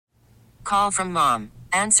call from mom.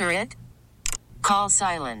 Answer it. Call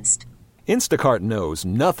silenced. Instacart knows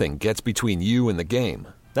nothing gets between you and the game.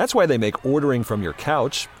 That's why they make ordering from your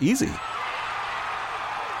couch easy.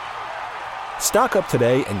 Stock up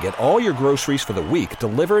today and get all your groceries for the week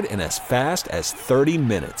delivered in as fast as 30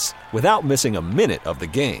 minutes without missing a minute of the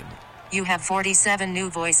game. You have 47 new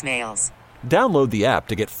voicemails. Download the app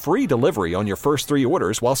to get free delivery on your first 3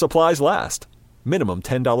 orders while supplies last. Minimum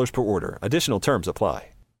 $10 per order. Additional terms apply.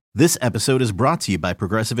 This episode is brought to you by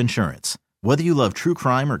Progressive Insurance. Whether you love true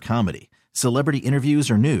crime or comedy, celebrity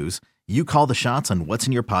interviews or news, you call the shots on what's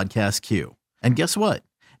in your podcast queue. And guess what?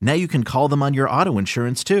 Now you can call them on your auto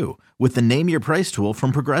insurance too with the Name Your Price tool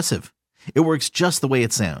from Progressive. It works just the way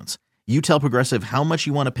it sounds. You tell Progressive how much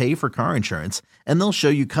you want to pay for car insurance, and they'll show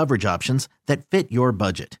you coverage options that fit your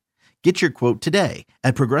budget. Get your quote today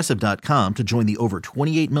at Progressive.com to join the over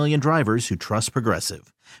 28 million drivers who trust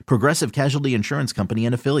Progressive. Progressive Casualty Insurance Company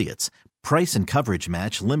and Affiliates. Price and coverage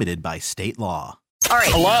match limited by state law. All right.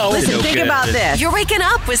 Hello. Listen, think about this. You're waking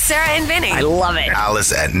up with Sarah and Vinnie. I love it.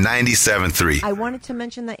 Alice at 97.3. I wanted to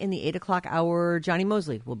mention that in the 8 o'clock hour, Johnny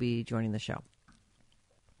Mosley will be joining the show.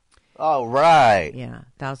 All right. Yeah,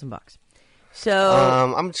 $1,000.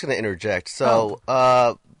 So I'm just going to interject. So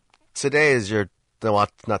today is your... No,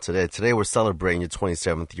 not today. Today we're celebrating your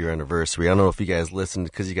 27th year anniversary. I don't know if you guys listened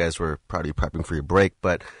because you guys were probably prepping for your break,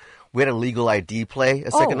 but we had a legal ID play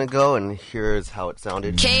a second ago, and here's how it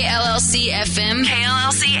sounded. KLLC FM,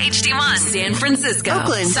 KLLC HD1, San Francisco,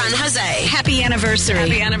 Oakland, San Jose. Happy anniversary.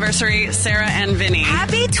 Happy anniversary, Sarah and Vinnie.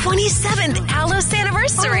 Happy 27th Alice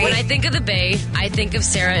anniversary. When I think of the Bay, I think of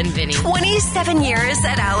Sarah and Vinnie. 27 years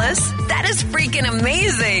at Alice. That is freaking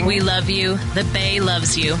amazing. We love you. The Bay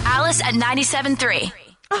loves you. Alice at 97.3.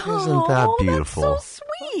 Isn't that beautiful? That's so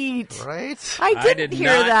sweet. Right? I did hear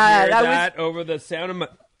that. Hear that over the sound of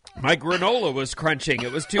my granola was crunching.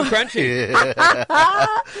 It was too crunchy.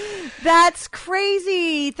 That's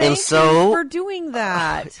crazy. Thank you for doing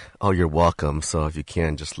that. Oh, you're welcome. So if you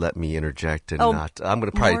can, just let me interject and not. I'm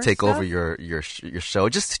going to probably take over your show.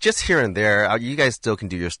 Just here and there. You guys still can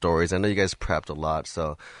do your stories. I know you guys prepped a lot,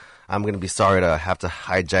 so I'm going to be sorry to have to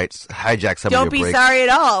hijack some of your breaks. Don't be sorry at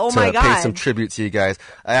all. Oh, my God. To pay some tribute to you guys.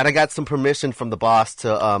 And I got some permission from the boss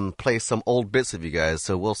to play some old bits of you guys,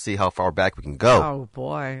 so we'll see how far back we can go. Oh,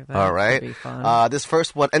 boy. All right. Be fun. This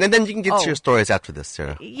first one, and then you can get to your stories after this,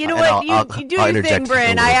 Sarah. You know what? You do your thing,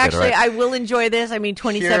 Bryn. I will enjoy this. I mean,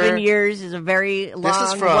 27 years is a very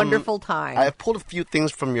long, wonderful time. I pulled a few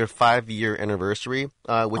things from your 5-year anniversary, which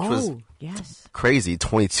was crazy,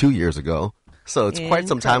 22 years ago. So it's quite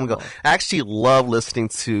some time ago. I actually love listening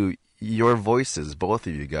to your voices, both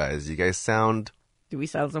of you guys. You guys sound... Do we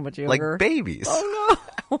sound so much younger? Like babies. Oh,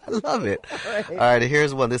 no. I love it. All right,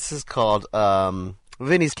 here's one. This is called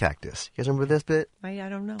Vinnie's Cactus. You guys remember this bit? I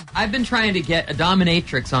don't know. I've been trying to get a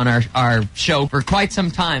dominatrix on our show for quite some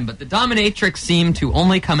time, but the dominatrix seemed to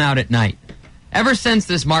only come out at night. Ever since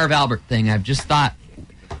this Marv Albert thing, I've just thought...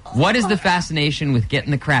 What is the fascination with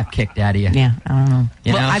getting the crap kicked out of you? Yeah, I don't know.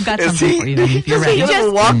 You know? I've got something for you, if you're ready. He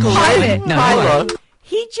just walk away.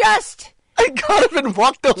 He just... I got him and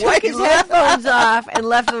walked away. Took his headphones off and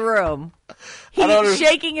left the room. He's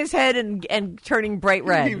shaking his head and turning bright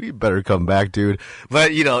red. You better come back, dude.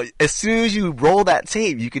 But, as soon as you roll that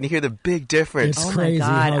tape, you can hear the big difference. It's crazy.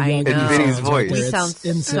 My God, in Vinnie's voice. He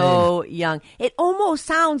sounds so young. It almost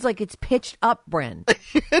sounds like it's pitched up, Bryn.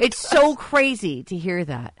 It's so crazy to hear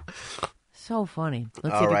that. So funny.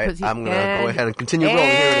 Let's see. All right, I'm going to go ahead and continue rolling.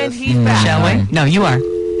 Here it And is. he's back. Shall we? No, you are.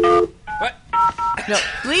 What? No,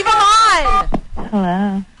 leave him on!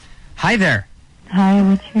 Hello. Hi there. Hi,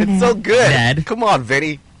 what's your name? It's so good. Dad. Come on,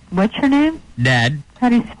 Vinnie. What's your name? Dad. How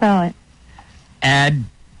do you spell it?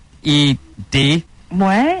 Ed-E-D.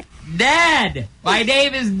 What? Dad! My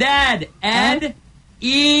name is Dad. Ed-E-D.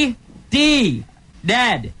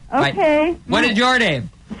 Dad. Okay. What is your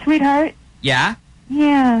name? Sweetheart? Yeah?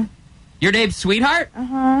 Yeah. Your name's Sweetheart?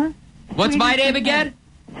 Uh-huh. What's my name again?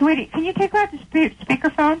 Sweetie, can you take out the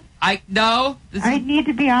speakerphone? No. I need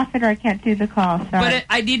to be off it or I can't do the call, sorry. But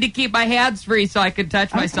I need to keep my hands free so I can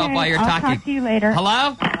touch myself while you're talking. I'll talk to you later.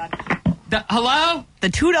 Hello? Hello? The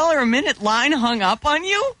 $2 a minute line hung up on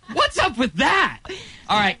you? What's up with that?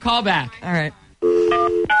 All right, call back. All right.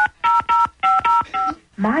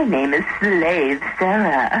 My name is Slave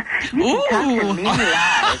Sarah. You can talk to me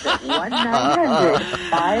live at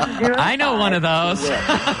 1-900-505. I know one of those.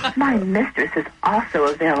 My mistress is also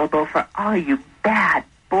available for all you bad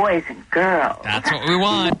boys and girls. That's what we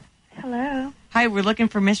want. Hello. Hi, we're looking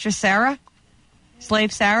for Mistress Sarah?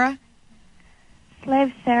 Slave Sarah?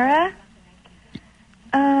 Slave Sarah?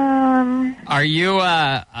 Are you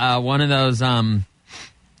one of those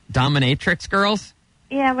dominatrix girls?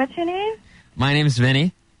 Yeah, what's your name? My name's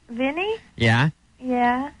Vinnie. Vinnie? Yeah?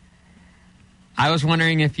 Yeah. I was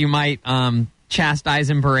wondering if you might chastise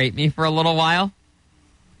and berate me for a little while.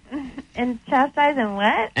 And chastise and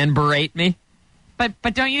what? And berate me.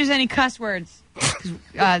 But don't use any cuss words.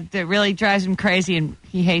 That really drives him crazy, and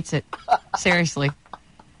he hates it. Seriously.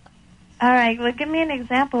 All right, well, give me an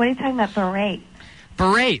example. What are you talking about, berate?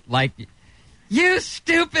 Berate, like, you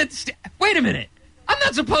stupid... Wait a minute. I'm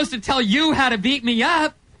not supposed to tell you how to beat me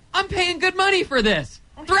up. I'm paying good money for this.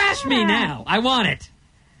 Thrash me now. I want it.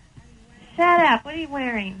 Shut up. What are you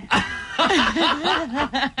wearing?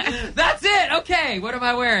 That's it. Okay, what am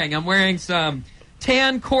I wearing? I'm wearing some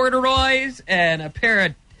tan corduroys and a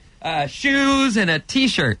pair of shoes and a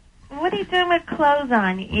T-shirt. What are you doing with clothes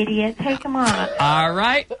on, you idiot? Take them off. All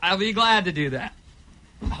right, I'll be glad to do that.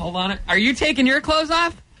 Hold on. Are you taking your clothes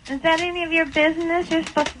off? Is that any of your business? You're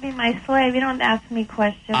supposed to be my slave. You don't ask me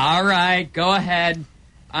questions. All right, go ahead.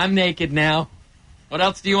 I'm naked now. What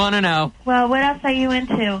else do you want to know? Well, what else are you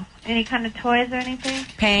into? Any kind of toys or anything?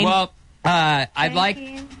 Pain. Well, I'd like...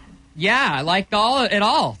 Yeah, I like it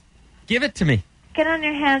all. Give it to me. Get on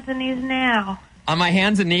your hands and knees now. On my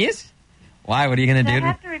hands and knees? Why? What are you going to do? Do I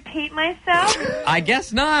have to repeat myself? I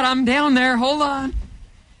guess not. I'm down there. Hold on.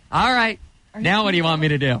 All right. Now what do you want me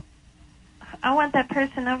to do? I want that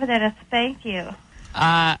person over there to spank you.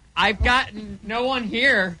 I've got no one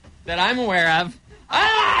here that I'm aware of.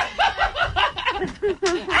 Ah!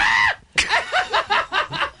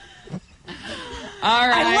 All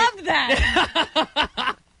right. I love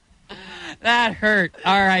that. That hurt.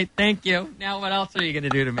 All right. Thank you. Now what else are you going to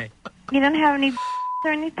do to me? You don't have any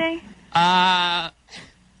or anything? I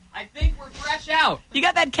think we're fresh out. You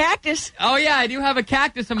got that cactus? Oh, yeah. I do have a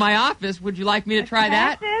cactus in my office. Would you like me to try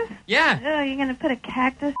cactus? that? Yeah. Oh, you're going to put a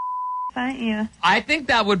cactus, aren't you? I think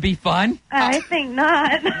that would be fun. I think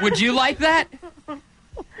not. Would you like that?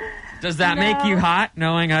 Does that make you hot,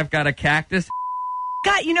 knowing I've got a cactus?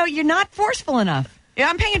 God, you're not forceful enough. Yeah,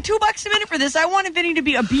 I'm paying $2 a minute for this. I wanted Vinny to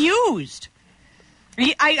be abused.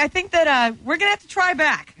 I think that we're going to have to try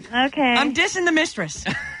back. Okay. I'm dissing the mistress.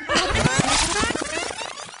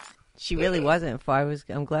 She really wasn't.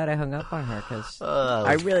 I'm glad I hung up on her because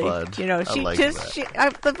I really, fun.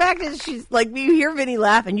 The fact is, she's like, you hear Vinny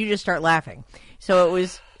laugh and you just start laughing. So it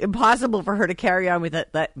was impossible for her to carry on with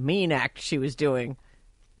that mean act she was doing.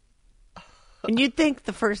 And you'd think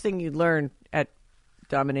the first thing you'd learn at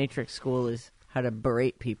dominatrix school is how to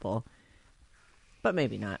berate people, but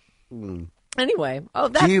maybe not. Anyway,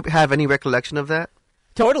 do you have any recollection of that?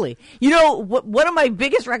 Totally. One of my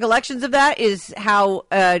biggest recollections of that is how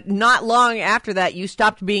not long after that you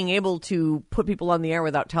stopped being able to put people on the air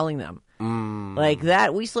without telling them. Like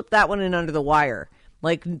that, we slipped that one in under the wire.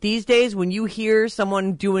 Like these days, when you hear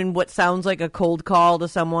someone doing what sounds like a cold call to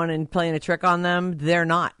someone and playing a trick on them, they're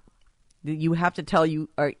not. You have to tell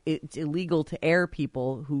it's illegal to air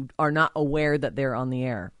people who are not aware that they're on the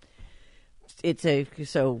air. It's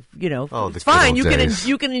it's fine. You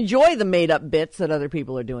can enjoy the made up bits that other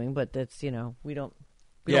people are doing, but that's we don't.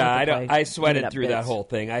 I sweated through that whole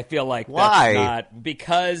thing. I feel like why? That's not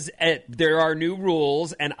because there are new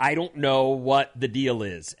rules, and I don't know what the deal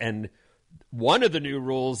is. And one of the new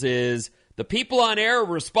rules is the people on air are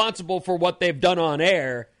responsible for what they've done on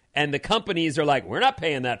air, and the companies are like, we're not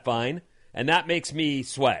paying that fine. And that makes me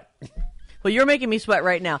sweat. Well, you're making me sweat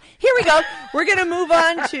right now. Here we go. We're going to move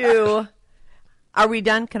on to... Are we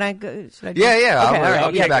done? Can I go? Should I do Yeah. Okay,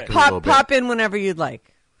 I'll get back in a little bit. Pop in whenever you'd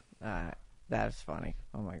like. That's funny.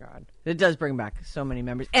 Oh, my God. It does bring back so many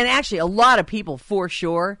memories. And actually, a lot of people, for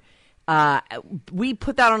sure, we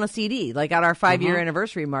put that on a CD. Like, at our 5-year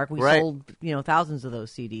anniversary mark, we sold, thousands of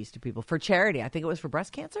those CDs to people for charity. I think it was for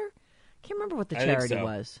breast cancer. Can't remember what the charity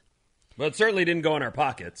was. Well, it certainly didn't go in our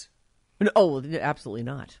pockets. Oh, absolutely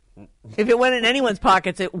not. If it went in anyone's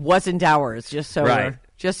pockets, it wasn't ours. Just so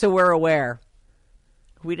we're aware.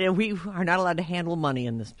 We are not allowed to handle money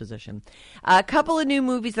in this position. A couple of new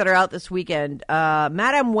movies that are out this weekend.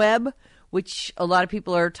 Madame Web, which a lot of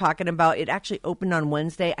people are talking about. It actually opened on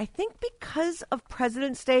Wednesday. I think because of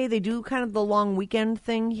President's Day, they do kind of the long weekend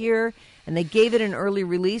thing here, and they gave it an early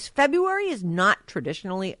release. February is not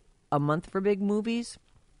traditionally a month for big movies,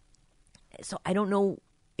 so I don't know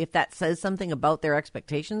if that says something about their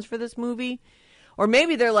expectations for this movie. Or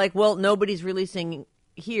maybe they're like, well, nobody's releasing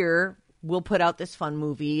here. We'll put out this fun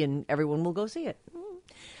movie and everyone will go see it.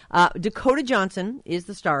 Dakota Johnson is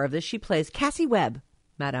the star of this. She plays Cassie Webb.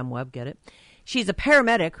 Madame Webb, get it? She's a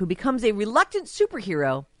paramedic who becomes a reluctant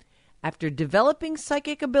superhero after developing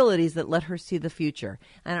psychic abilities that let her see the future.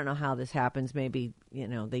 I don't know how this happens. Maybe,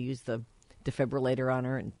 they use the defibrillator on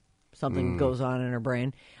her and something goes on in her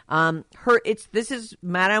brain. This is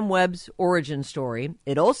Madame Web's origin story.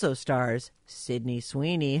 It also stars Sydney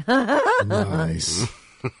Sweeney. Nice.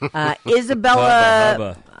 Isabella,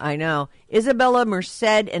 Hubba. I know. Isabella Merced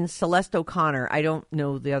and Celeste O'Connor. I don't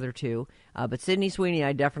know the other two, but Sydney Sweeney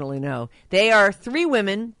I definitely know. They are 3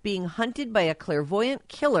 women being hunted by a clairvoyant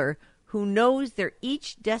killer who knows they're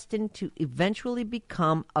each destined to eventually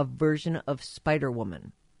become a version of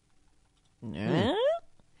Spider-Woman. And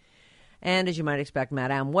as you might expect,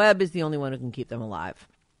 Madame Web is the only one who can keep them alive.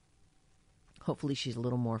 Hopefully she's a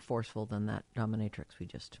little more forceful than that dominatrix we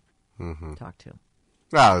just talked to.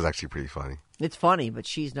 That was actually pretty funny. It's funny, but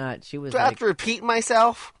she's not. She was. Do I have to repeat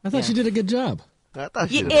myself? I thought she did a good job. I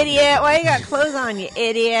thought you idiot! Why you got clothes on, you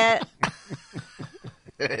idiot?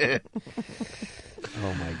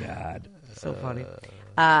 Oh my God, so funny.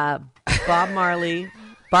 Bob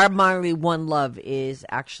Marley, One Love is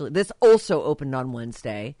actually. This also opened on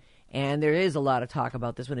Wednesday, and there is a lot of talk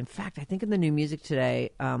about this one. In fact, I think in the New Music Today,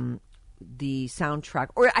 the soundtrack,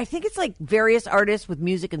 or I think it's like various artists with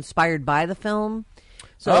music inspired by the film.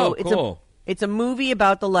 So cool. It's a movie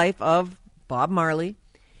about the life of Bob Marley.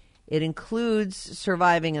 It includes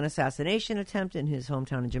surviving an assassination attempt in his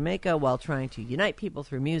hometown in Jamaica while trying to unite people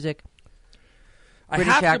through music. I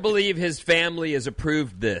have to believe his family has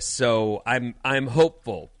approved this, so I'm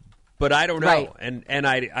hopeful, but I don't know, Right. and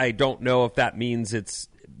I don't know if that means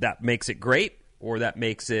that makes it great or that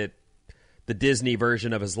makes it the Disney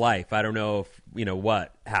version of his life. I don't know if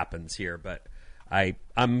what happens here, but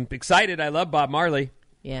I'm excited. I love Bob Marley.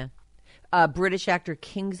 Yeah. British actor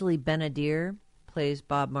Kingsley Ben-Adir plays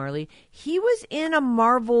Bob Marley. He was in a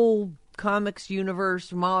Marvel Comics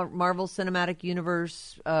universe, Marvel Cinematic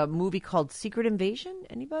Universe movie called Secret Invasion.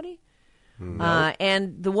 Anybody? No.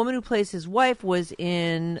 And the woman who plays his wife was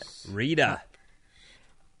in... Rita.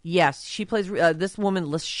 Yes, she plays... this woman,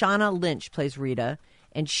 Lashana Lynch, plays Rita.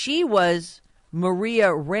 And she was Maria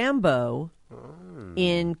Rambeau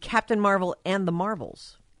in Captain Marvel and the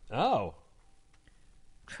Marvels. Oh.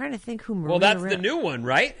 Trying to think who Maria Well, that's the new one,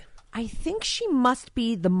 right? I think she must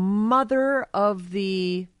be the mother of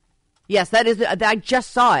the... Yes, that is. I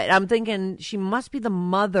just saw it. I'm thinking she must be the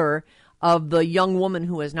mother of the young woman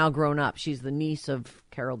who has now grown up. She's the niece of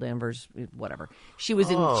Carol Danvers, whatever. She was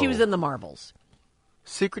in the Marvels.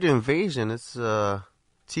 Secret Invasion. It's a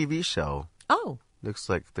TV show. Oh. Looks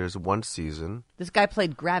like there's one season. This guy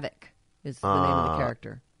played Gravik, is the name of the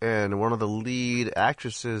character. And one of the lead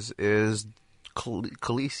actresses is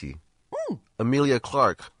Khaleesi. Amelia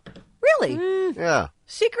Clark. Really? Yeah.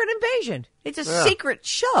 Secret Invasion. It's a secret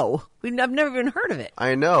show. I've never even heard of it.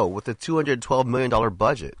 I know, with a $212 million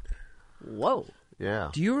budget. Whoa.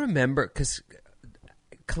 Yeah. Do you remember, because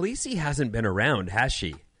Khaleesi hasn't been around, has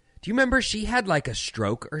she? Do you remember she had like a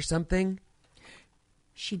stroke or something?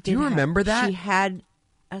 She did. Do you remember that? She had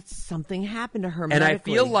something happen to her And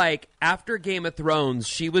medically. I feel like after Game of Thrones,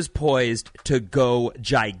 she was poised to go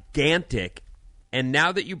gigantic. And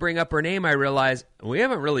now that you bring up her name, I realize we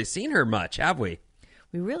haven't really seen her much, have we?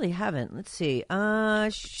 We really haven't. Let's see.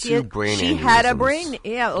 She had a brain.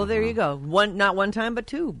 Yeah. Oh, there you go. Not one time, but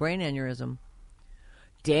 2 brain aneurysm.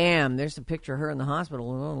 Damn. There's a picture of her in the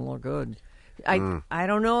hospital. Oh, look good. I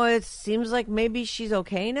don't know. It seems like maybe she's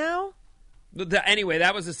okay now. Anyway,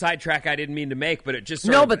 that was a sidetrack I didn't mean to make, but it just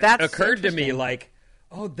sort of occurred to me like,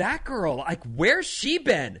 oh, that girl, like, where's she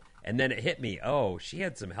been? And then it hit me. Oh, she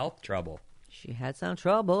had some health trouble. She had some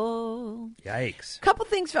trouble. Yikes. Couple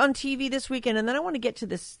things on TV this weekend, and then I want to get to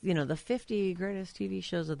this, the 50 greatest TV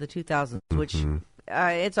shows of the 2000s, which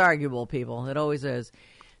it's arguable, people. It always is.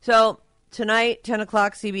 So tonight, 10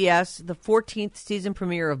 o'clock, CBS, the 14th season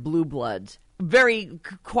premiere of Blue Bloods. Very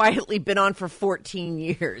quietly been on for 14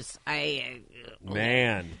 years.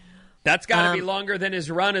 Man, that's got to be longer than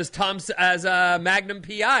his run as Magnum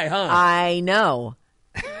PI, huh? I know.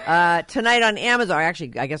 Tonight on Amazon,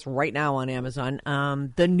 actually, I guess right now on Amazon,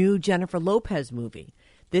 the new Jennifer Lopez movie.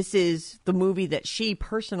 This is the movie that she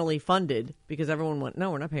personally funded because everyone went,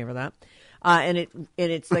 no, we're not paying for that. And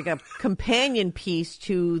it's like a companion piece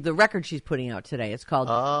to the record she's putting out today. It's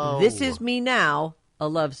called This Is Me Now, A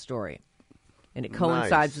Love Story. And it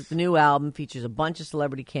coincides with the new album, features a bunch of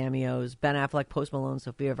celebrity cameos, Ben Affleck, Post Malone,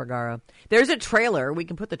 Sofia Vergara. There's a trailer. We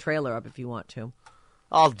can put the trailer up if you want to.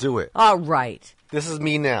 I'll do it. All right. This is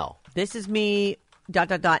me now. This is me, ...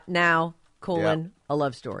 now, : a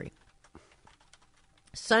love story.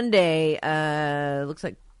 Sunday, looks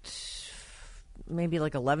like maybe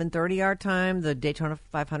like 11:30 our time, the Daytona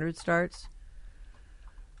 500 starts.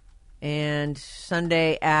 And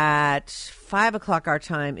Sunday at 5 o'clock our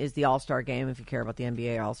time is the All-Star Game, if you care about the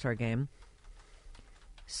NBA All-Star Game.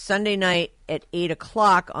 Sunday night at 8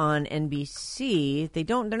 o'clock on NBC.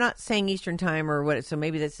 They're not saying Eastern time or what, so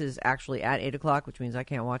maybe this is actually at 8 o'clock, which means I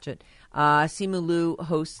can't watch it. Simu Liu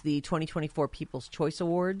hosts the 2024 People's Choice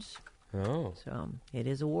Awards. Oh. So it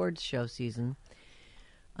is awards show season.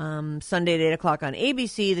 Sunday at 8 o'clock on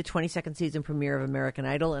ABC, the 22nd season premiere of American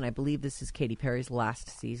Idol, and I believe this is Katy Perry's last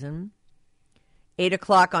season. 8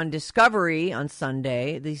 o'clock on Discovery on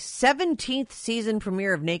Sunday, the 17th season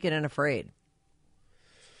premiere of Naked and Afraid.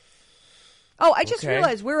 Oh, I just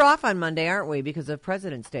realized we're off on Monday, aren't we, because of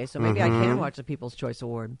President's Day, so maybe I can watch the People's Choice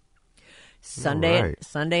Award. Sunday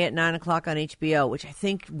at 9 o'clock on HBO, which I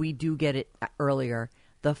think we do get it earlier,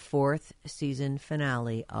 the 4th season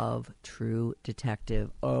finale of True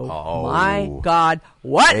Detective. Oh my God.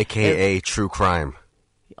 What? AKA True Crime.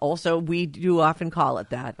 Also, we do often call it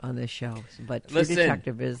that on this show, but True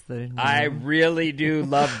Detective is the name. I really do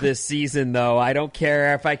love this season, though. I don't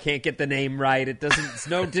care if I can't get the name right. It's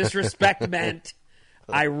no disrespect meant.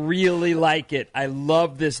 I really like it. I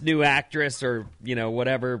love this new actress, or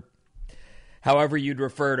whatever, however you'd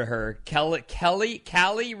refer to her,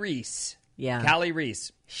 Callie Reese. Yeah, Callie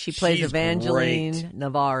Reese. She plays Evangeline great.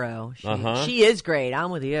 Navarro. She is great. I'm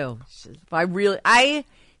with you. I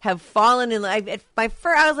have fallen in love. At my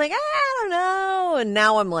first, I was like, I don't know. And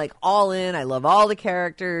now I'm like all in. I love all the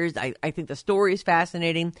characters. I think the story is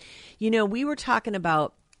fascinating. We were talking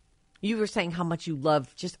about, you were saying how much you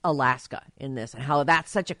love just Alaska in this and how that's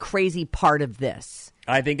such a crazy part of this.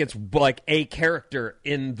 I think it's like a character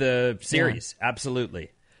in the series. Yeah. Absolutely.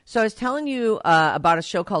 So I was telling you about a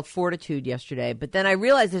show called Fortitude yesterday, but then I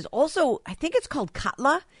realized there's also, I think it's called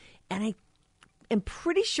Katla, and I'm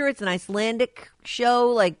pretty sure it's an Icelandic show.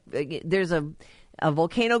 Like there's a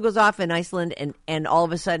volcano goes off in Iceland, and all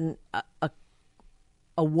of a sudden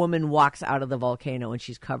a woman walks out of the volcano and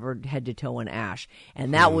she's covered head to toe in ash.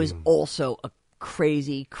 And that was also a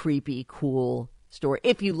crazy, creepy, cool story.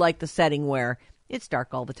 If you like the setting where it's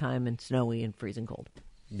dark all the time and snowy and freezing cold.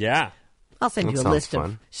 Yeah. I'll send you a list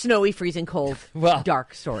of snowy, freezing cold,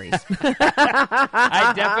 dark stories.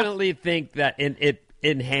 I definitely think that it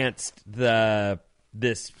enhanced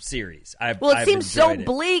this series. It seems so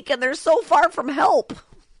bleak, and they're so far from help.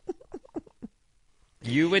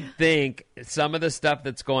 You would think some of the stuff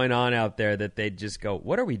that's going on out there that they'd just go,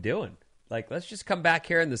 what are we doing? Like, let's just come back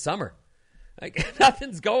here in the summer. Like,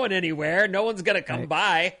 nothing's going anywhere. No one's going to come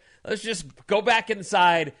by. Let's just go back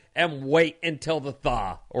inside and wait until the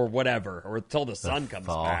thaw or whatever, or until the sun comes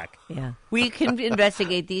back. Yeah. We can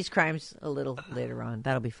investigate these crimes a little later on.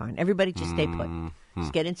 That'll be fine. Everybody just stay put.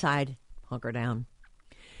 Just get inside, hunker down.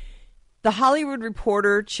 The Hollywood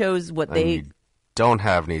Reporter chose what you don't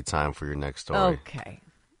have any time for your next story. Okay.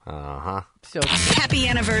 So happy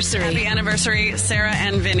anniversary. Happy anniversary, Sarah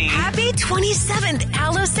and Vinnie. Happy 27th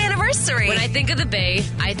Alice anniversary. When I think of the Bay,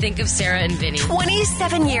 I think of Sarah and Vinnie.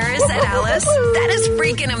 27 years at Alice. That is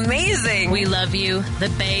freaking amazing. We love you. The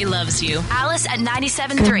Bay loves you. Alice at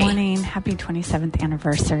 97.3. Good morning. Happy 27th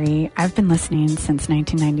anniversary. I've been listening since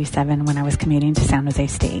 1997 when I was commuting to San Jose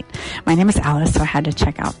State. My name is Alice, so I had to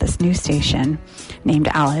check out this new station named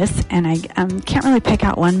Alice, and I can't really pick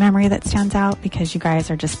out one memory that stands out because you guys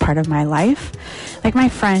are just part of my life. Like my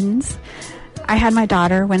friends, I had my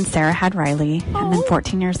daughter when Sarah had Riley, and then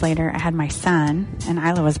 14 years later I had my son, and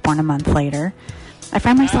Isla was born a month later. I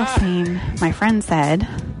find myself saying my friend said,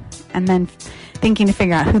 and then thinking to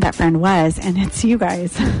figure out who that friend was, and it's you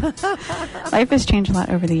guys. Life has changed a lot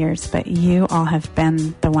over the years, but you all have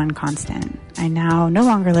been the one constant. I now no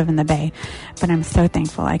longer live in the Bay, but I'm so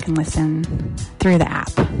thankful I can listen through the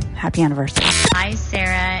app. Happy anniversary. Hi,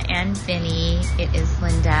 Sarah and Vinnie. It is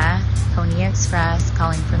Linda, Pony Express,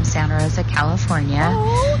 calling from Santa Rosa, California.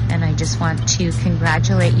 And I just want to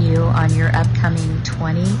congratulate you on your upcoming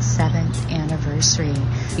 27th anniversary.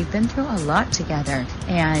 We've been through a lot together.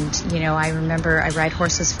 And, I remember I ride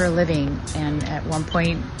horses for a living. And at one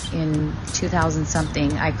point in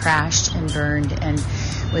 2000-something, I crashed and burned and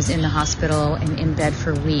was in the hospital and in bed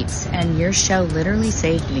for weeks. And your show literally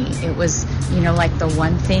saved me. It was, like the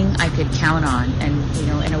one thing I could count on. And,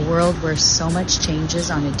 in a world where so much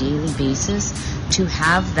changes on a daily basis, to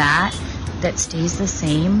have that stays the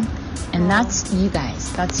same. And that's you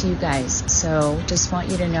guys. That's you guys. So just want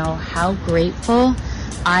you to know how grateful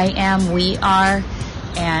I am, we are.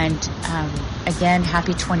 And again,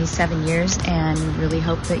 happy 27 years, and really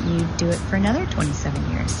hope that you do it for another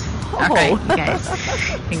 27 years. All right, you guys.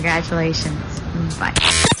 Congratulations. Bye.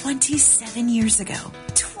 27 years ago.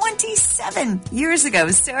 27 years ago,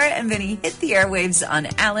 Sarah and Vinnie hit the airwaves on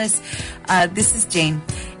Alice. This is Jane.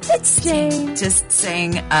 It's Jane. Just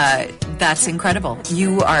saying That's incredible.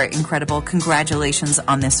 You are incredible. Congratulations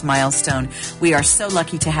on this milestone. We are so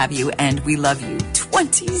lucky to have you, and we love you.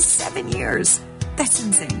 27 years. That's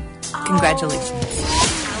insane.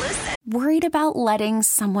 Congratulations. Worried about letting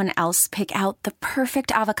someone else pick out the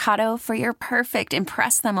perfect avocado for your perfect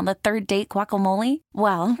impress them on the third date guacamole?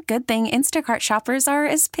 Well, good thing Instacart shoppers are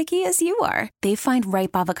as picky as you are. They find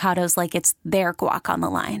ripe avocados like it's their guac on the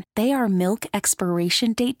line. They are milk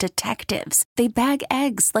expiration date detectives. They bag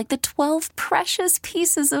eggs like the 12 precious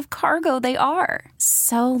pieces of cargo they are.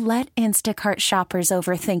 So let Instacart shoppers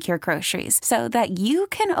overthink your groceries so that you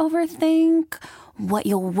can overthink what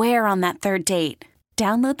you'll wear on that third date.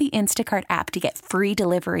 Download the Instacart app to get free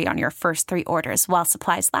delivery on your first 3 orders while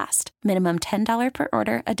supplies last. Minimum $10 per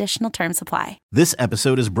order. Additional terms apply. This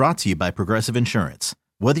episode is brought to you by Progressive Insurance.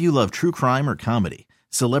 Whether you love true crime or comedy,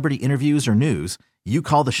 celebrity interviews or news, you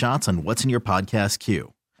call the shots on what's in your podcast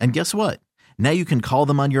queue. And guess what? Now you can call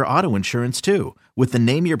them on your auto insurance too with the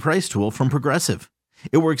Name Your Price tool from Progressive.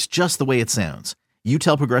 It works just the way it sounds. You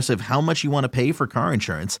tell Progressive how much you want to pay for car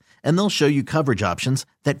insurance, and they'll show you coverage options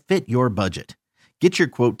that fit your budget. Get your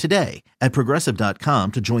quote today at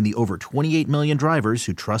Progressive.com to join the over 28 million drivers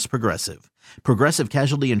who trust Progressive. Progressive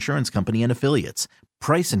Casualty Insurance Company and Affiliates.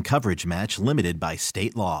 Price and coverage match limited by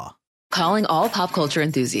state law. Calling all pop culture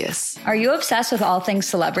enthusiasts. Are you obsessed with all things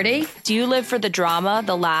celebrity? Do you live for the drama,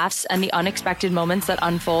 the laughs, and the unexpected moments that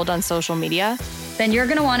unfold on social media? Then you're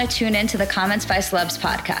going to want to tune in to the Comments by Celebs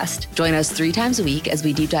podcast. Join us 3 times a week as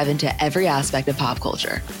we deep dive into every aspect of pop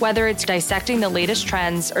culture. Whether it's dissecting the latest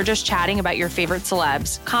trends or just chatting about your favorite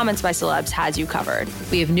celebs, Comments by Celebs has you covered.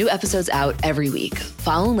 We have new episodes out every week.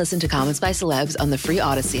 Follow and listen to Comments by Celebs on the free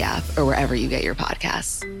Odyssey app or wherever you get your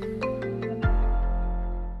podcasts.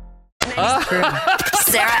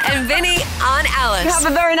 Sarah and Vinnie on Alice. You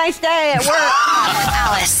have a very nice day at work.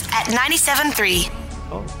 Alice at 97.3.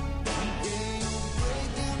 Oh.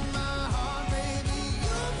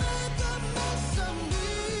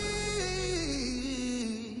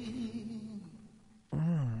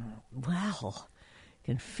 Well,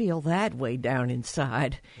 can feel that way down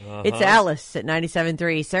inside. It's Alice at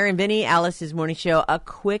 97.3. Sarah and Vinnie, Alice's morning show. A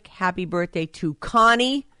quick happy birthday to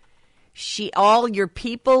Connie. All your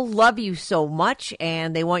people love you so much,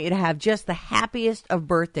 and they want you to have just the happiest of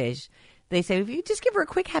birthdays. They say, if you just give her a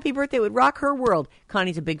quick happy birthday, it would rock her world.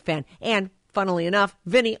 Connie's a big fan. And funnily enough,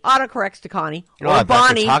 Vinny autocorrects to Connie or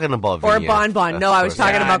Bonnie talking about or Vinny. Bon. No, I was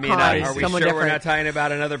talking about Connie. Are we Someone sure different. we're not talking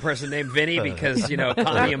about another person named Vinny? Because,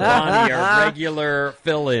 Connie and Bonnie are regular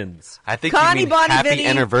fill-ins. I think Connie, you mean Bonnie, happy Vinny.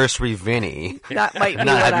 Anniversary, Vinny. That might be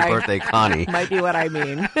not what happy birthday, Connie. Might be what I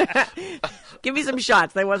mean. Give me some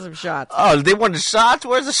shots. They want some shots. Oh, they wanted shots?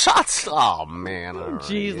 Where's the shots? Oh, man. All right.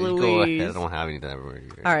 Jeez Go Louise. ahead. I don't have any that.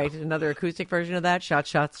 All right, another acoustic version of that.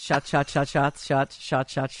 Shots. Good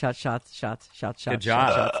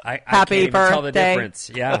job. I Happy can't even tell the birthday.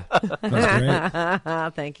 difference. Yeah.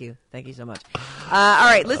 Thank you so much. All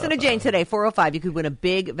right, listen to Jane today, 4:05. You could win a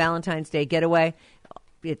big Valentine's Day getaway.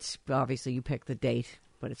 It's obviously you pick the date,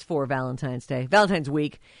 but it's for Valentine's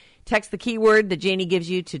week. Text the keyword that Janie gives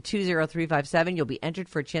you to 20357. You'll be entered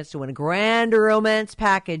for a chance to win a grand romance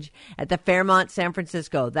package at the Fairmont San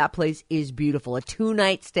Francisco. That place is beautiful. A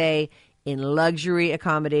 2-night stay in luxury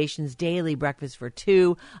accommodations, daily breakfast for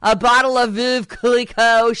 2, a bottle of Veuve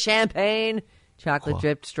Clicquot champagne,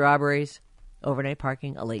 chocolate-dripped strawberries, overnight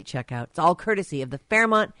parking, a late checkout. It's all courtesy of the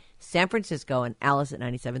Fairmont San Francisco and Alice at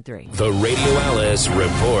 97.3. The Radio Alice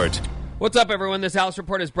Report. What's up, everyone? This Alice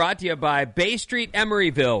Report is brought to you by Bay Street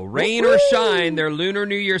Emeryville. Rain or shine, their Lunar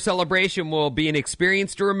New Year celebration will be an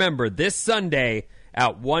experience to remember this Sunday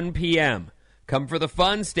at 1 p.m. Come for the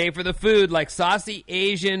fun, stay for the food, like saucy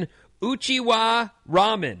Asian Uchiwa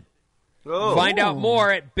Ramen. Oh. Find out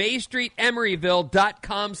more at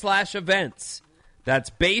baystreetemeryville.com/events.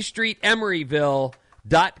 That's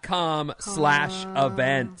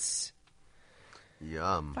baystreetemeryville.com/events.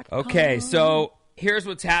 Yum. Okay, so here's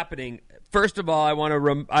what's happening. First of all, I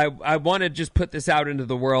want to just put this out into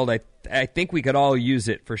the world. I think we could all use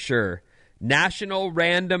it for sure. National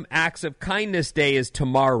Random Acts of Kindness Day is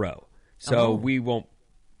tomorrow, so we won't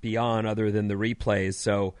be on other than the replays.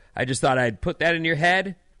 So I just thought I'd put that in your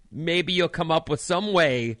head. Maybe you'll come up with some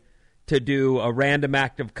way to do a random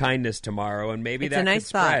act of kindness tomorrow, and maybe It's that a nice could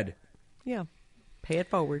spread. thought. Yeah, pay it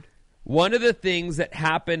forward. One of the things that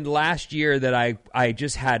happened last year that I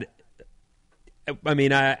just had.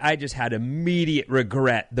 I just had immediate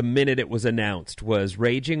regret the minute it was announced was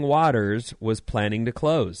Raging Waters was planning to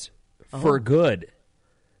close for good.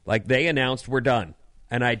 Like they announced we're done.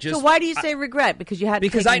 And I just. So why do you say regret? Because you had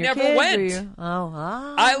because to I never went.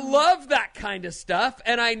 I I love that kind of stuff,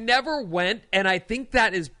 and I never went. And I think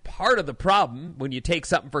that is part of the problem when you take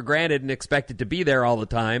something for granted and expect it to be there all the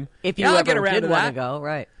time. If you I'll ever get around did to want that. to go,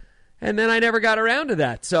 right. And then I never got around to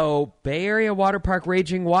that. So Bay Area Water Park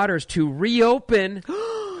Raging Waters to reopen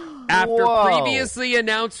after previously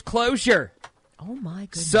announced closure. Oh, my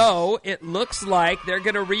goodness. So it looks like they're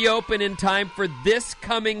going to reopen in time for this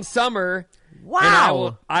coming summer. Wow.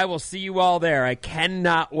 And I will see you all there. I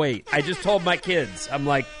cannot wait. I just told my kids, I'm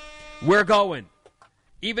like, we're going.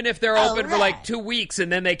 Even if they're open for like 2 weeks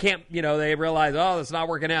and then they can't, they realize, it's not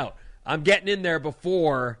working out. I'm getting in there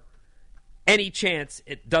before any chance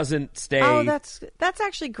it doesn't stay. Oh, that's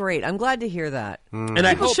actually great. I'm glad to hear that. And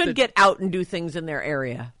I People hope should get out and do things in their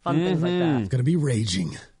area. Fun things like that. It's going to be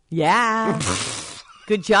raging. Yeah.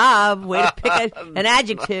 Good job. Way to pick an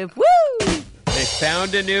adjective. Woo! They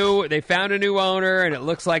found a new owner, and it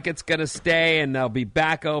looks like it's going to stay, and they'll be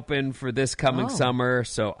back open for this coming summer.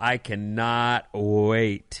 So I cannot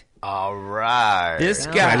wait. All right. This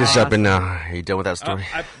guy. Can I just jump in now? Are you done with that story?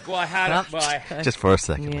 I had it. Just for a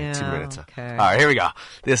second, Yeah, like 2 minutes. okay. All right, here we go.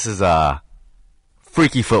 This is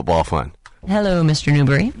freaky football fun. Hello, Mr.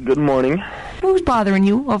 Newberry. Good morning. Who's bothering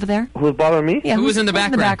you over there? Who's bothering me? Yeah, Who was in the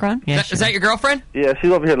background? Yeah, Is that your girlfriend? Yeah,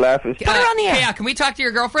 she's over here laughing. Put her on the air. Yeah, can we talk to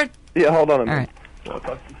your girlfriend? Yeah, hold on a minute.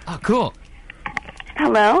 Oh, cool.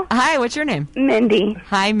 Hello. Hi, what's your name? Mindy.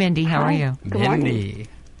 Hi, Mindy. How are you? Good morning. Mindy.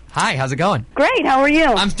 Hi, how's it going? Great. How are you?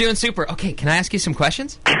 I'm doing super. Okay, can I ask you some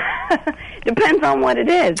questions? Depends on what it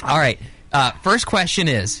is. All right. First question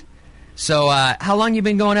is, so how long you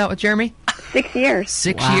been going out with Jeremy? 6 years.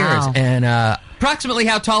 6 Wow. years. And approximately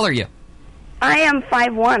how tall are you? I am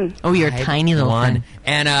 5'1". Oh, you're a tiny little thing.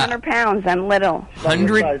 And 100 pounds. I'm little.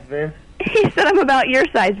 100. He said I'm about your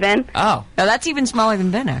size, Ben. Oh. Now, that's even smaller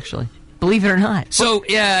than Ben, actually. Believe it or not. So,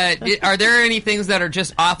 are there any things that are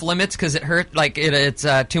just off limits because it hurt? Like it's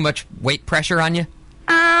too much weight pressure on you?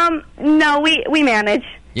 No, we manage.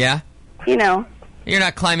 Yeah. You know. You're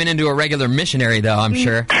not climbing into a regular missionary, though. I'm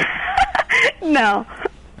sure. No.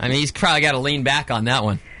 I mean, he's probably got to lean back on that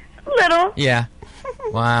one. Little. Yeah.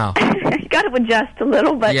 Wow. Got to adjust a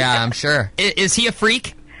little, but Yeah, I'm sure. Is he a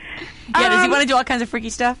freak? Yeah, does he want to do all kinds of freaky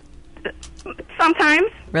stuff? Sometimes.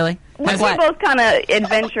 Really? We're both kind of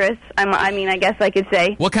adventurous. I guess I could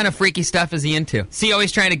say. What kind of freaky stuff is he into? Is he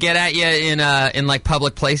always trying to get at you in like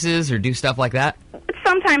public places or do stuff like that?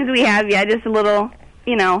 Sometimes we have, just a little,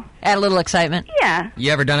 Add a little excitement. Yeah.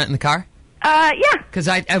 You ever done it in the car? Yeah. Because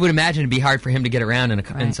I would imagine it'd be hard for him to get around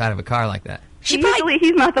inside of a car like that. Usually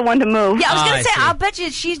he's not the one to move. Yeah, I was going I to say, see. I'll bet you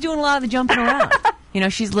she's doing a lot of the jumping around.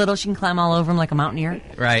 She's little. She can climb all over him like a mountaineer.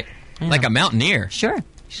 Right. Like a mountaineer. Sure.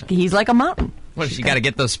 He's like a mountain. What, she got to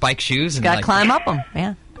get those spike shoes? And Got to climb up them.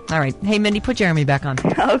 Yeah. All right. Hey, Mindy, put Jeremy back on.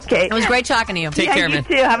 Okay. It was great talking to you. Take care, you man.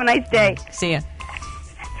 too. Have a nice day. See ya.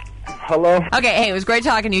 Hello? Okay, hey, it was great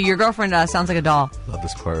talking to you. Your girlfriend sounds like a doll. Love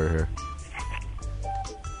this part right here.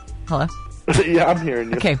 Hello? Yeah, I'm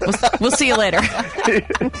hearing you. Okay, we'll see you later.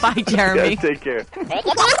 Bye, Jeremy. Yeah, take care.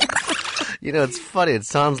 It's funny. It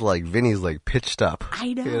sounds like Vinny's like pitched up.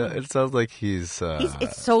 I know. It sounds like he's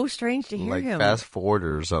It's so strange to hear like him. fast forward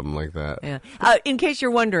or something like that. Yeah. In case you're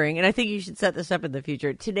wondering, and I think you should set this up in the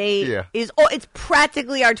future, today is it's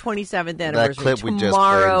practically our 27th anniversary. That clip we just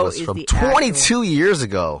Tomorrow played was is from the 22 years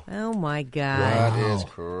ago. Oh my God. That is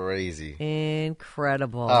crazy.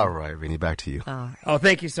 Incredible. All right, Vinny, back to you. Oh,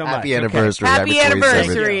 thank you so much. Happy anniversary. Happy 27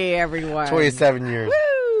 anniversary, everyone. 27 years.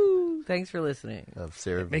 Woo! Thanks for listening. Of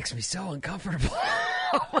Sarah. It makes me so uncomfortable.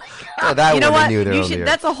 Oh, that you know what? Knew You should,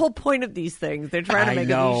 that's the whole point of these things. They're trying to I make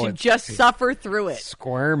know, it. You should it's just suffer through it.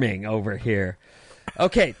 Squirming over here.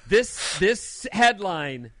 Okay, this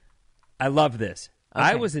headline, I love this. Okay.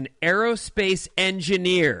 I was an aerospace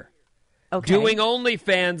engineer doing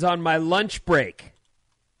OnlyFans on my lunch break,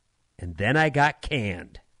 and then I got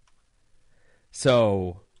canned.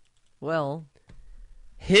 So, well,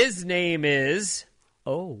 his name is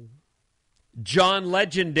John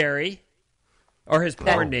Legendary. Or his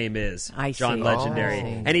porn name is John Legendary.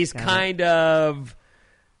 And he's kind of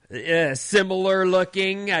similar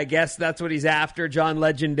looking. I guess that's what he's after. John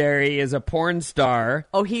Legendary is a porn star.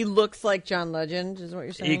 Oh, he looks like John Legend, is what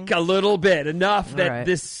you're saying? A little bit. Enough that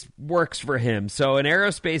this works for him. So an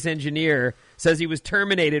aerospace engineer says he was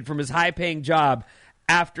terminated from his high-paying job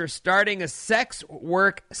after starting a sex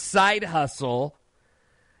work side hustle.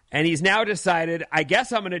 And he's now decided, I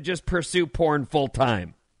guess I'm going to just pursue porn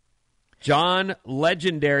full-time. John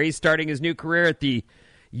Legendary starting his new career at the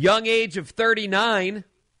young age of 39.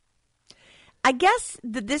 I guess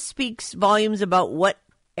that this speaks volumes about what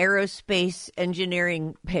aerospace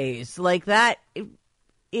engineering pays. Like that,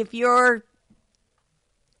 if you're...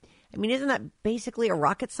 I mean, isn't that basically a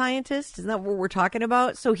rocket scientist? Isn't that what we're talking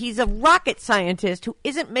about? So he's a rocket scientist who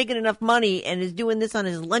isn't making enough money and is doing this on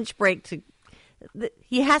his lunch break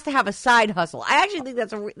he has to have a side hustle. I actually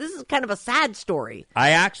think this is kind of a sad story. I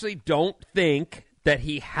actually don't think that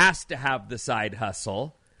he has to have the side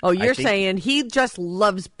hustle. Oh, you're saying he just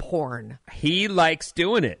loves porn. He likes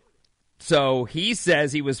doing it. So he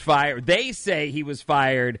says he was fired. They say he was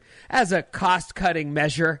fired as a cost-cutting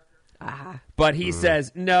measure. But he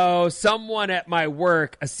says, no, someone at my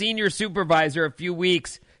work, a senior supervisor a few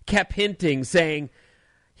weeks, kept hinting, saying,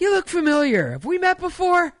 you look familiar. Have we met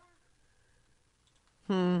before?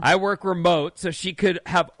 I work remote, so she could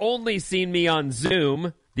have only seen me on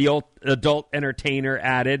Zoom, the old adult entertainer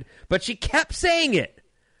added, but she kept saying it.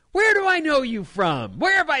 Where do I know you from?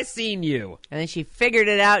 Where have I seen you? And then she figured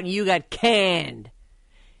it out and you got canned.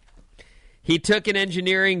 He took an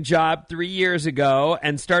engineering job 3 years ago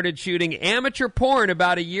and started shooting amateur porn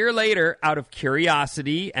about a year later out of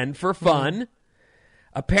curiosity and for fun.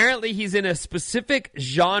 Apparently, he's in a specific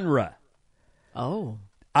genre. Oh.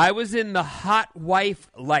 I was in the hot wife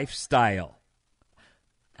lifestyle.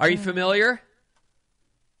 Are you familiar?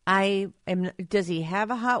 I am. Does he have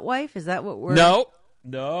a hot wife? Is that what we're...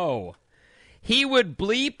 No. He would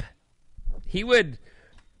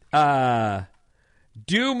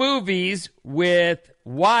do movies with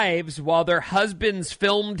wives while their husbands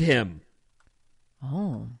filmed him.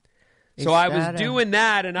 Oh. So I was doing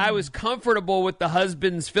that, and I was comfortable with the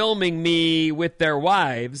husbands filming me with their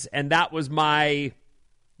wives, and that was my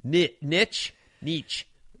niche,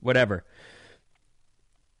 whatever.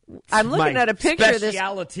 I'm looking at a picture of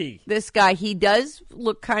speciality. This guy. He does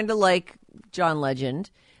look kind of like John Legend,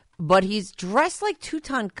 but he's dressed like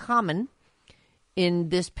Tutankhamun in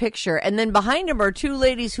this picture. And then behind him are two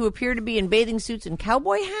ladies who appear to be in bathing suits and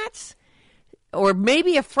cowboy hats, or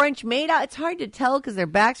maybe a French maid. It's hard to tell because their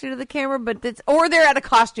backs are to the camera, but or they're at a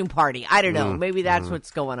costume party. I don't know. Maybe that's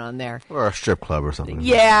what's going on there. Or a strip club or something.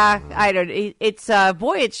 Yeah, I don't. It's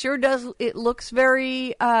boy, it sure does. It looks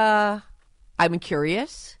very. I'm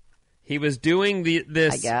curious. He was doing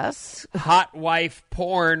this, I guess, hot wife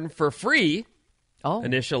porn for free.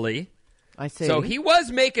 Initially. I see. So he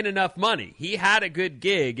was making enough money. He had a good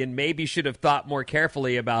gig, and maybe should have thought more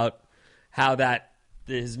carefully about how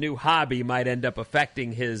his new hobby might end up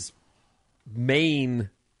affecting his main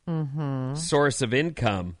source of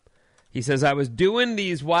income. He says, I was doing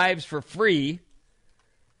these wives for free.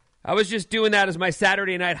 I was just doing that as my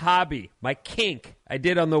Saturday night hobby, my kink I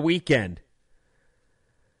did on the weekend.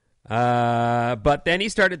 But then he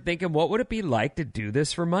started thinking, what would it be like to do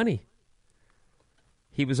this for money?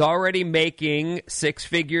 He was already making 6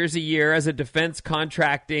 figures a year as a defense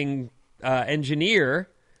contracting engineer.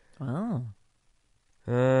 Wow.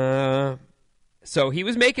 So he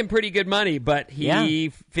was making pretty good money, but he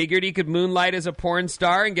figured he could moonlight as a porn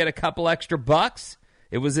star and get a couple extra bucks.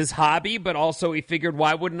 It was his hobby, but also he figured,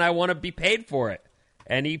 why wouldn't I want to be paid for it?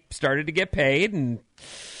 And he started to get paid, and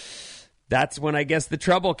that's when I guess the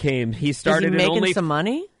trouble came. He started making some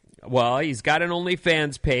money? Well, he's got an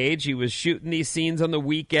OnlyFans page. He was shooting these scenes on the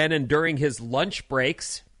weekend and during his lunch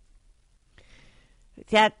breaks.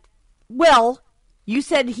 You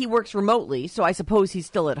said he works remotely, so I suppose he's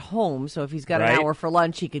still at home. So if he's got an hour for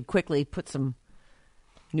lunch, he could quickly put some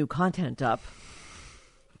new content up.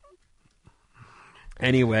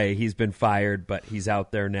 Anyway, he's been fired, but he's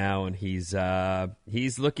out there now, and he's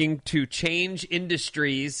looking to change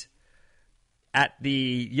industries at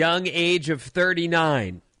the young age of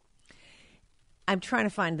 39. I'm trying to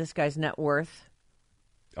find this guy's net worth.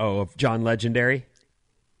 Oh, of John Legendary?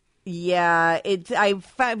 Yeah, it's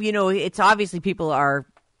obviously people are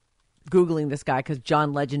Googling this guy because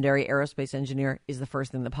John Legendary, aerospace engineer, is the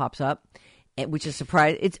first thing that pops up, which is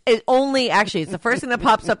surprising. It's the first thing that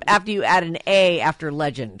pops up after you add an A after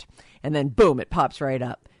legend, and then boom, it pops right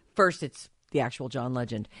up. First, it's the actual John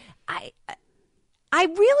Legend. I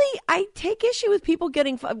take issue with people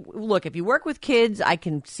getting... Look, if you work with kids, I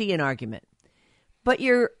can see an argument. But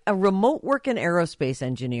you're a remote working aerospace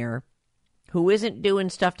engineer who isn't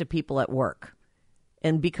doing stuff to people at work.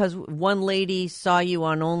 And because one lady saw you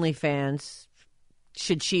on OnlyFans,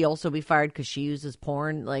 should she also be fired because she uses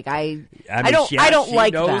porn? Like, I don't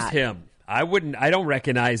like that. She knows him. I don't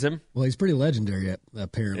recognize him. Well, he's pretty legendary,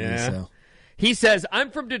 apparently. Yeah. So he says,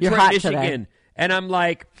 I'm from Detroit, Michigan. Today. And I'm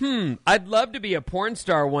like, I'd love to be a porn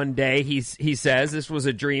star one day, he says. This was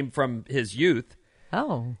a dream from his youth.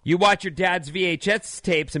 Oh. You watch your dad's VHS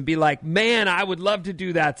tapes and be like, man, I would love to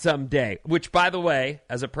do that someday. Which, by the way,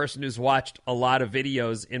 as a person who's watched a lot of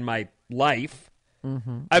videos in my life,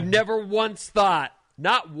 I've never once thought,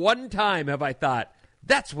 not one time have I thought,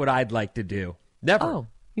 that's what I'd like to do. Never. Oh.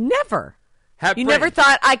 You never. You never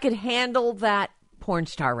thought I could handle that porn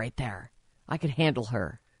star right there. I could handle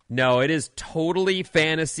her. No, it is totally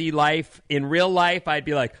fantasy life. In real life, I'd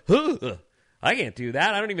be like, I can't do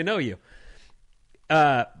that. I don't even know you.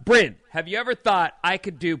 Bryn, have you ever thought I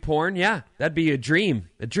could do porn? Yeah, that'd be a dream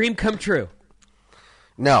come true.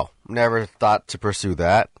 No, never thought to pursue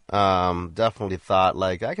that. Definitely thought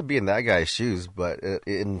like I could be in that guy's shoes, but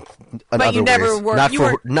in but you never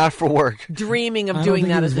ways, not for work. Dreaming of doing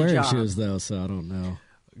that as a job. I don't think he was wearing shoes though, so I don't know.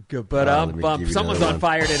 Good, but someone's on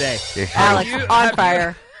fire today. Alex, on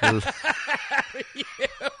fire.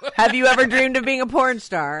 Have you ever dreamed of being a porn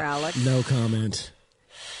star, Alex? No comment.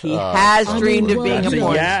 He has dreamed of being a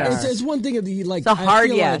porn star. It's one thing of the like. It's a hard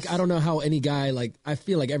yes. Like, I don't know how any guy like. I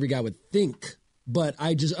feel like every guy would think, but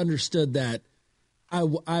I just understood that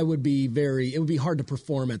I would be It would be hard to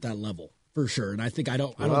perform at that level for sure, and I don't think I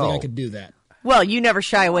could do that. Well, you never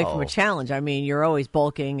shy away from a challenge. I mean, you're always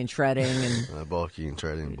bulking and shredding and bulking and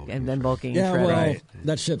shredding, and then bulking and shredding. Well, right.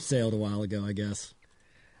 That ship sailed a while ago, I guess.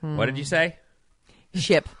 What did you say?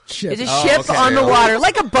 Ship. Ship. It's a ship on the water,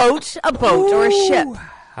 like a boat or a ship.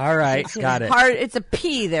 All right, got it. It's a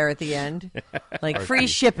P there at the end, like free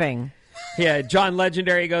shipping. Yeah, John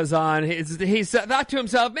Legendary goes on. He thought to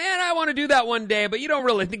himself, man, I want to do that one day, but you don't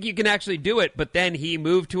really think you can actually do it. But then he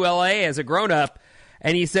moved to L.A. as a grown-up,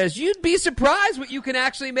 and he says, you'd be surprised what you can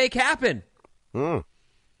actually make happen.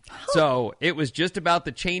 So it was just about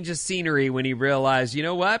the change of scenery when he realized, you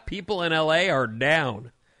know what? People in L.A. are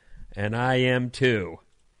down, and I am too.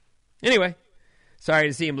 Anyway, sorry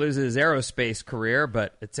to see him lose his aerospace career,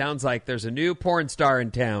 but it sounds like there's a new porn star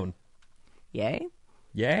in town. Yay.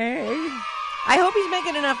 I hope he's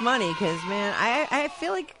making enough money because, man, I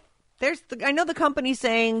feel like I know the company's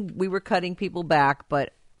saying we were cutting people back,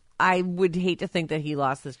 but I would hate to think that he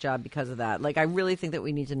lost this job because of that. Like, I really think that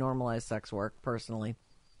we need to normalize sex work, personally.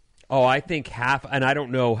 Oh, I think and I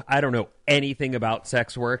don't know anything about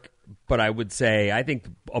sex work, but I would say I think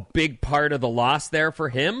a big part of the loss there for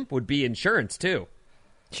him would be insurance, too.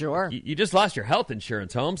 Sure. You just lost your health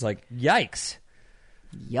insurance, Holmes. Like, yikes.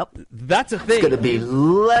 Yep. That's a thing. It's going to be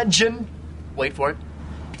legend. Wait for it.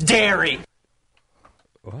 Dairy.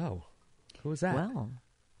 Wow. Who was that? Well,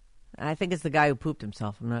 I think it's the guy who pooped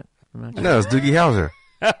himself. I'm not sure. No, it's Doogie Howser.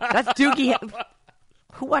 That's Doogie.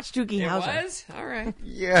 Who watched Doogie Howser? It was? All right.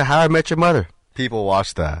 Yeah, How I Met Your Mother. People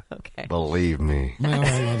watch that. Okay. Believe me. My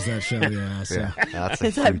wife loves that show, yeah. So. Yeah,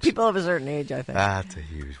 people of a certain age, I think. That's a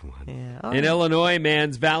huge one. Yeah. In Illinois,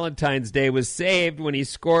 man's Valentine's Day was saved when he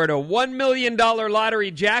scored a $1 million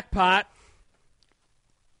lottery jackpot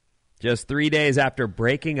just 3 days after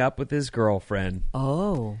breaking up with his girlfriend.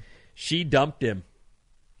 Oh. She dumped him.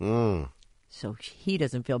 So he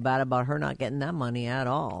doesn't feel bad about her not getting that money at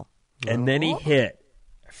all. And then he hit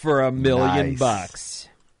for $1 million.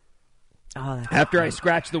 Oh, after I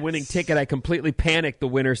scratched the winning ticket, I completely panicked, the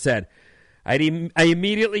winner said. I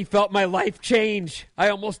immediately felt my life change.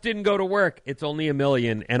 I almost didn't go to work. It's only $1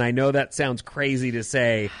 million, and I know that sounds crazy to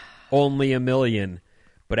say, only $1 million.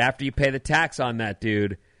 But after you pay the tax on that,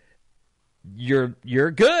 dude, you're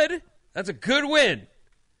good. That's a good win.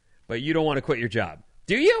 But you don't want to quit your job.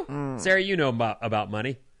 Do you? Sarah, you know about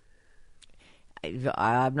money.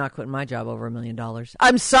 I'm not quitting my job over $1 million.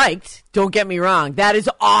 I'm psyched. Don't get me wrong. That is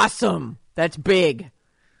awesome. That's big.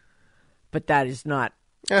 But that is not.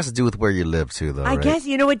 It has to do with where you live, too, though, I right? guess,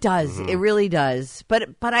 it does. Mm-hmm. It really does.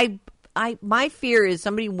 But my fear is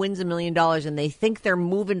somebody wins $1 million and they think they're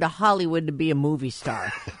moving to Hollywood to be a movie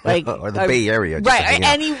star. Like, or the Bay Area. Right.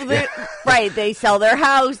 Right. They sell their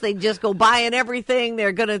house. They just go buying everything.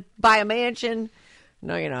 They're going to buy a mansion.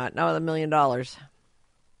 No, you're not. Not with $1 million. It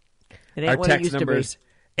ain't Our what it text used number to be. is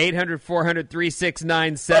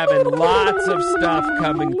 800-400-3697. Lots of stuff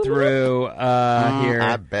coming through here.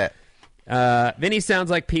 I bet. Vinny sounds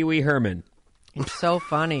like Pee Wee Herman. It's so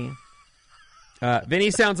funny. Vinny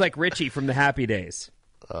sounds like Richie from the Happy Days.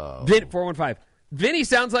 415. Vinny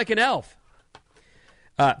sounds like an elf.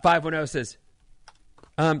 510 says,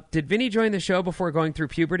 did Vinny join the show before going through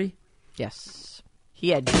puberty? Yes. He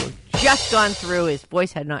had just gone through. His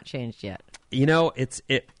voice had not changed yet.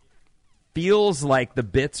 It feels like the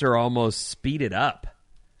bits are almost speeded up.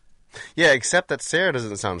 Yeah, except that Sarah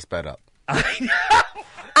doesn't sound sped up. I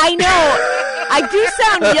know. I do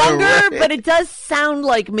sound younger, right? But it does sound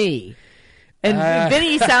like me. And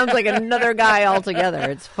Vinny sounds like another guy altogether.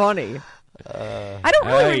 It's funny. I don't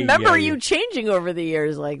really remember you changing over the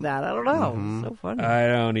years like that. I don't know. It's so funny. I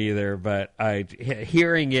don't either, but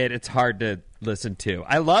hearing it, it's hard to listen to.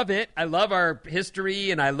 I love it. I love our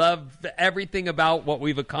history, and I love everything about what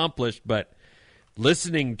we've accomplished, but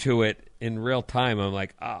listening to it in real time, I'm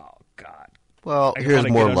like, oh, God, Well, here's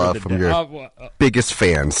more love from your biggest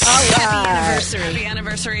fans. Happy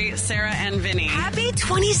anniversary, Sarah and Vinnie. Happy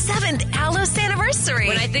 27th Alice anniversary.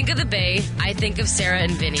 When I think of the Bay, I think of Sarah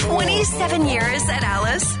and Vinnie. 27 years at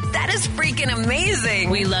Alice. That is freaking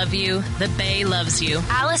amazing. We love you. The Bay loves you.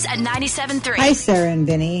 Alice at 97.3. Hi, Sarah and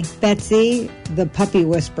Vinnie. Betsy, the puppy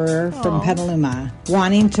whisperer from Petaluma,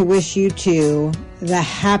 wanting to wish you two the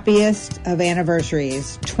happiest of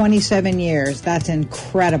anniversaries. 27 years. That's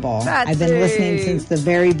incredible. I've been listening since the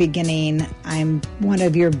very beginning. I'm one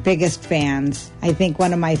of your biggest fans. I think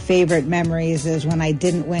one of my favorite memories is when I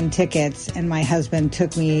didn't win tickets and my husband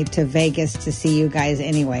took me to Vegas to see you guys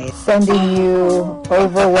anyway. Sending you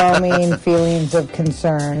overwhelming feelings of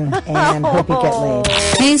concern and hope you get laid.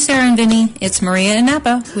 Hey, Sarah and Vinnie. It's Maria in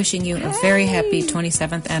Napa, wishing you a very happy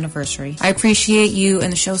 27th anniversary. I appreciate you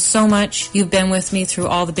and the show so much. You've been with me through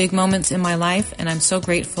all the big moments in my life, and I'm so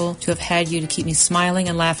grateful to have had you to keep me smiling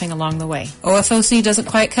and laughing along the way. OFOC doesn't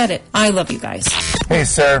quite cut it. I love you guys. Hey,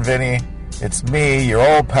 Sarah and Vinnie. It's me, your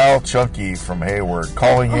old pal Chunky from Hayward,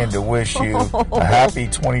 calling in to wish you a happy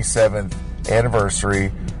 27th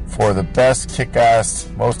anniversary for the best kick-ass,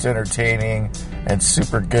 most entertaining, and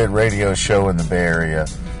super good radio show in the Bay Area.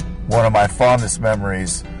 One of my fondest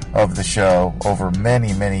memories of the show over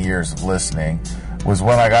many, many years of listening was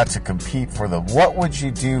when I got to compete for the What Would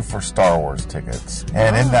You Do for Star Wars tickets.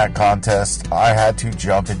 And in that contest, I had to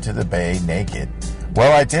jump into the Bay naked.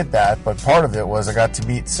 Well, I did that, but part of it was I got to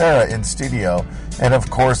meet Sarah in studio. And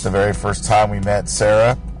of course, the very first time we met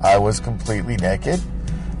Sarah, I was completely naked.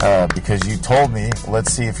 Because you told me,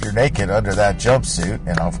 let's see if you're naked under that jumpsuit.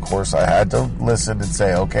 And of course, I had to listen and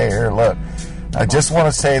say, okay, here, look. I just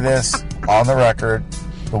want to say this on the record.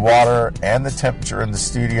 The water and the temperature in the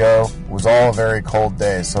studio was all a very cold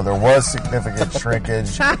day, so there was significant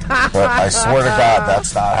shrinkage, but I swear to God,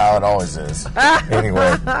 that's not how it always is.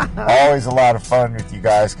 Anyway, always a lot of fun with you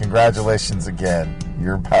guys. Congratulations again.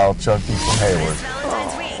 Your pal Chunky from Hayward.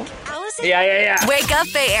 Yeah. Wake up,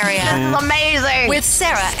 Bay Area. This is amazing. With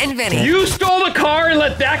Sarah and Vinnie. You stole the car and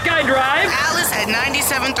let that guy drive? Alice at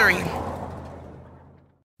 97.3.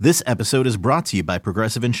 This episode is brought to you by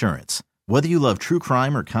Progressive Insurance. Whether you love true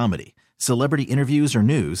crime or comedy, celebrity interviews or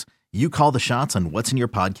news, you call the shots on what's in your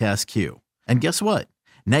podcast queue. And guess what?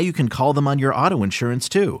 Now you can call them on your auto insurance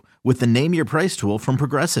too with the Name Your Price tool from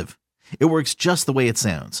Progressive. It works just the way it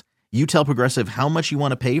sounds. You tell Progressive how much you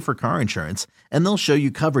want to pay for car insurance, and they'll show you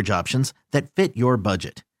coverage options that fit your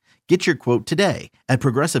budget. Get your quote today at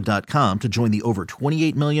Progressive.com to join the over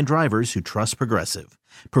 28 million drivers who trust Progressive.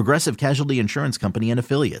 Progressive Casualty Insurance Company and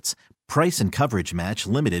Affiliates. Price and coverage match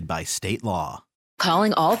limited by state law.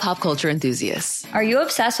 Calling all pop culture enthusiasts. Are you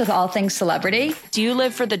obsessed with all things celebrity? Do you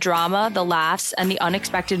live for the drama, the laughs, and the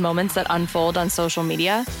unexpected moments that unfold on social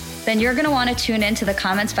media? Then you're going to want to tune in to the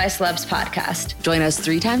Comments by Celebs podcast. Join us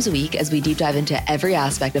 3 times a week as we deep dive into every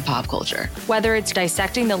aspect of pop culture. Whether it's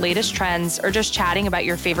dissecting the latest trends or just chatting about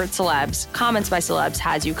your favorite celebs, Comments by Celebs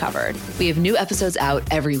has you covered. We have new episodes out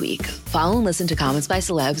every week. Follow and listen to Comments by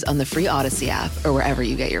Celebs on the free Odyssey app or wherever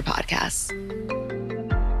you get your podcasts.